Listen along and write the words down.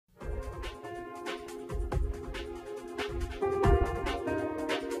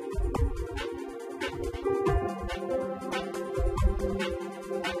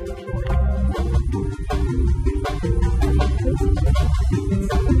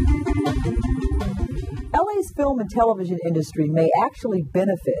film and television industry may actually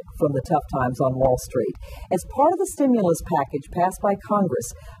benefit from the tough times on Wall Street. As part of the stimulus package passed by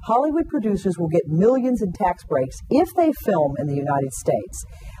Congress, Hollywood producers will get millions in tax breaks if they film in the United States.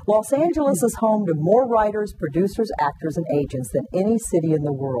 Los Angeles is home to more writers, producers, actors, and agents than any city in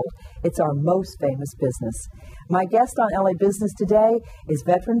the world. It's our most famous business. My guest on LA Business today is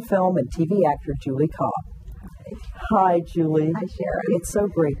veteran film and TV actor Julie Cobb. Hi, Julie. Hi, Sharon. It's so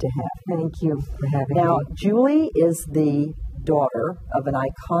great to have you. Thank you for having me. Now, Julie is the daughter of an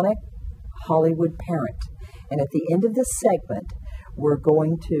iconic Hollywood parent. And at the end of this segment, we're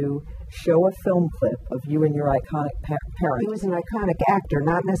going to show a film clip of you and your iconic parent. He was an iconic actor,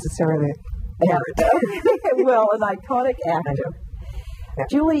 not necessarily a parent. Well, an iconic actor. Yeah.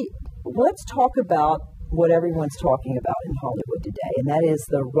 Julie, let's talk about what everyone's talking about in Hollywood today, and that is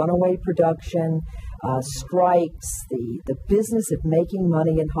the runaway production, strikes, the business of making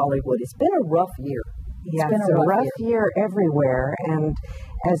money in Hollywood. It's been a rough year. It's been a rough year everywhere, and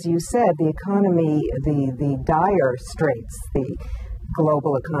as you said, the economy, the dire straits the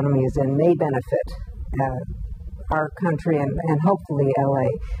global economy is in may benefit our country and hopefully LA.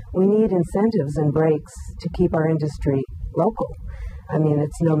 We need incentives and breaks to keep our industry local. I mean,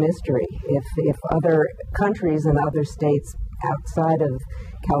 it's no mystery. If other countries and other states outside of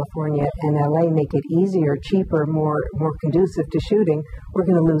California and LA make it easier, cheaper, more conducive to shooting, we're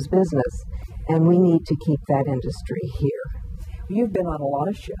going to lose business. And we need to keep that industry here. You've been on a lot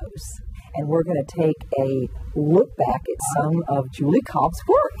of shows, and we're going to take a look back at some of Julie Cobb's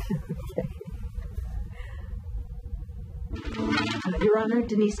work. Your Honor,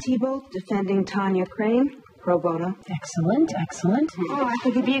 Denise Thibault, defending Tanya Crane, pro bono. Excellent, excellent. Oh, I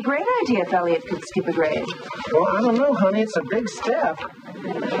think it'd be a great idea if Elliot could skip a grade. Well, I don't know, honey. It's a big step.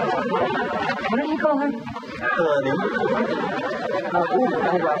 What do you call her? Honey. Oh, well,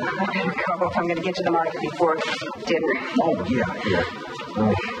 I better go if I'm going to get to the market before dinner. Oh, yeah.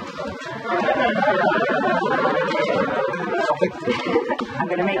 I'm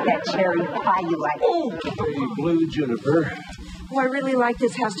going to make that cherry pie you like. Oh, pretty blue juniper. Oh, I really like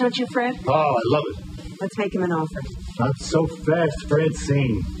this house, don't you, Fred? Oh, I love it. Let's make him an offer. Not so fast,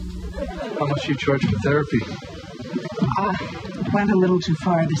 Francine. How much you charge for therapy? Went a little too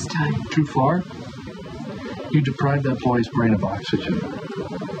far this time. Too far? You deprived that boy's brain of oxygen.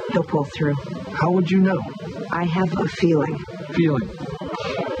 He'll pull through. How would you know? I have a feeling. Feeling?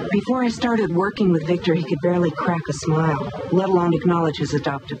 Before I started working with Victor, he could barely crack a smile, let alone acknowledge his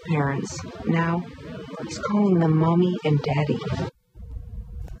adoptive parents. Now, he's calling them Mommy and Daddy.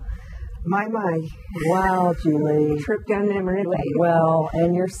 My. Wow, Julie. Trip down memory lane. Well,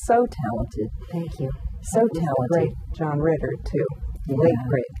 and you're so talented. Thank you. So talented. Great John Ritter, too. Yeah. Late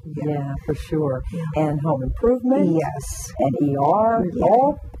great. Yeah, for sure. Yeah. And Home Improvement. Yes. And ER. Yeah.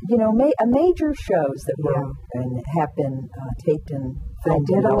 All, major shows that were and have been taped and filmed.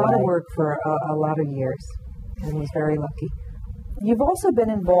 I did a lot of LA. work for a lot of years and was very lucky. You've also been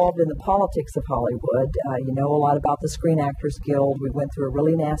involved in the politics of Hollywood. You know a lot about the Screen Actors Guild. We went through a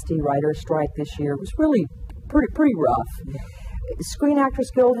really nasty writer's strike this year. It was really pretty rough. Yeah. Screen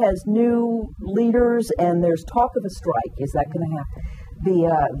Actors Guild has new leaders, and there's talk of a strike. Is that going to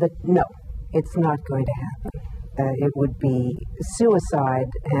happen? No, it's not going to happen. It would be suicide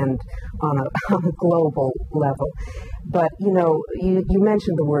and on a global level. But, you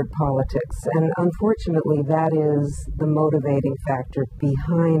mentioned the word politics, and unfortunately that is the motivating factor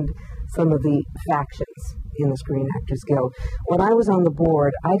behind some of the factions in the Screen Actors Guild. When I was on the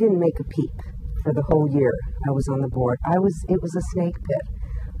board, I didn't make a peep for the whole year I was on the board. It was a snake pit,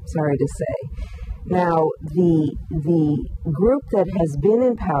 sorry to say. Now, the group that has been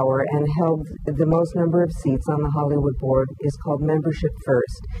in power and held the most number of seats on the Hollywood board is called Membership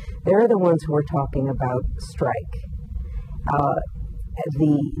First. They're the ones who are talking about strike.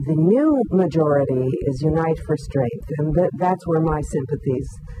 The new majority is Unite for Strength, and that's where my sympathies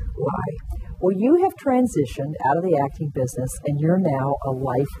lie. Well, you have transitioned out of the acting business, and you're now a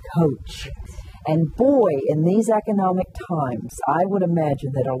life coach. And boy, in these economic times, I would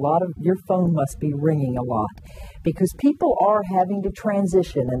imagine that a lot of your phone must be ringing a lot, because people are having to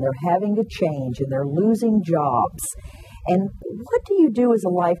transition and they're having to change and they're losing jobs. And what do you do as a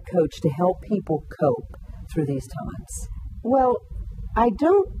life coach to help people cope through these times? Well, I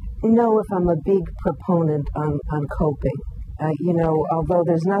don't know if I'm a big proponent on coping. Although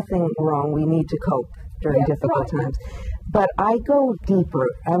there's nothing wrong, we need to cope during difficult times. But I go deeper.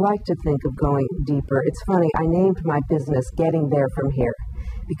 I like to think of going deeper. It's funny, I named my business Getting There From Here,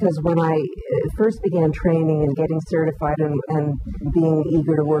 because when I first began training and getting certified and being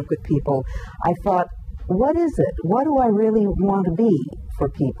eager to work with people, I thought, what is it? What do I really want to be for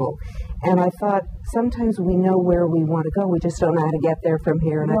people. And I thought, sometimes we know where we want to go, we just don't know how to get there from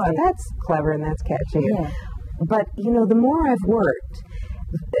here. And I thought, that's clever and that's catchy. Yeah. But, the more I've worked,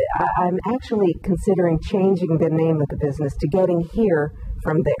 I'm actually considering changing the name of the business to Getting Here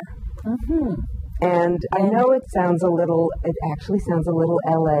from There. Mm-hmm. And I know it actually sounds a little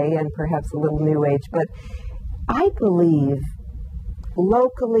LA and perhaps a little New Age, but I believe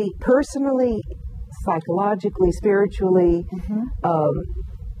locally, personally, psychologically, spiritually,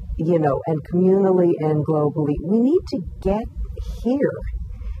 and communally and globally, we need to get here.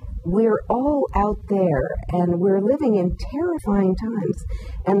 We're all out there, and we're living in terrifying times.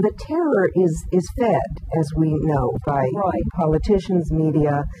 And the terror is fed, as we know, by politicians,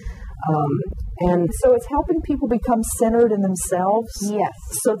 media, and so it's helping people become centered in themselves. Yes,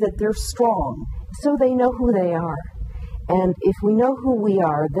 so that they're strong, so they know who they are. And if we know who we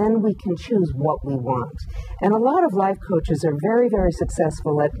are, then we can choose what we want. And a lot of life coaches are very, very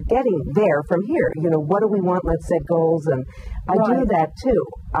successful at getting there from here. What do we want? Let's set goals. And I do that too.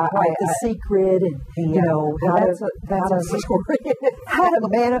 The secret and, how to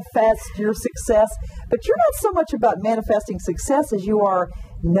manifest your success. But you're not so much about manifesting success as you are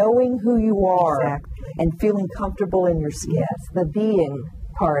knowing who you are and feeling comfortable in your skin. Yes, the being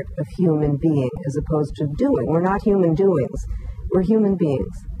part of human being as opposed to doing. We're not human doings. We're human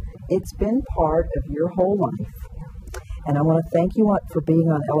beings. It's been part of your whole life. And I want to thank you for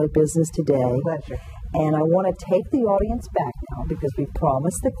being on LA Business today. Pleasure. And I want to take the audience back now because we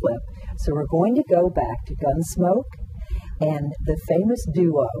promised the clip. So we're going to go back to Gunsmoke and the famous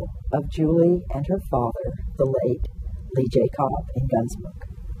duo of Julie and her father, the late Lee J. Cobb in Gunsmoke.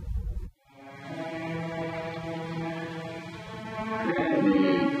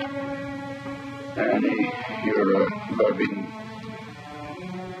 Annie, you're a loving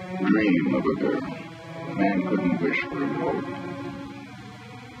dream of a girl. A man couldn't wish for a more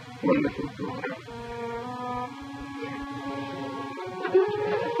wonderful daughter.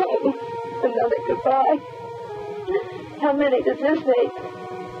 Oh, another goodbye. How many does this make?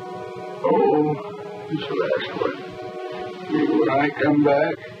 Oh, this last one. When I come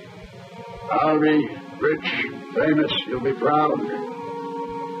back, I'll be rich, famous, you'll be proud.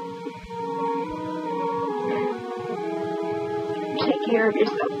 Take care of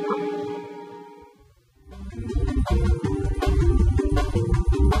yourself.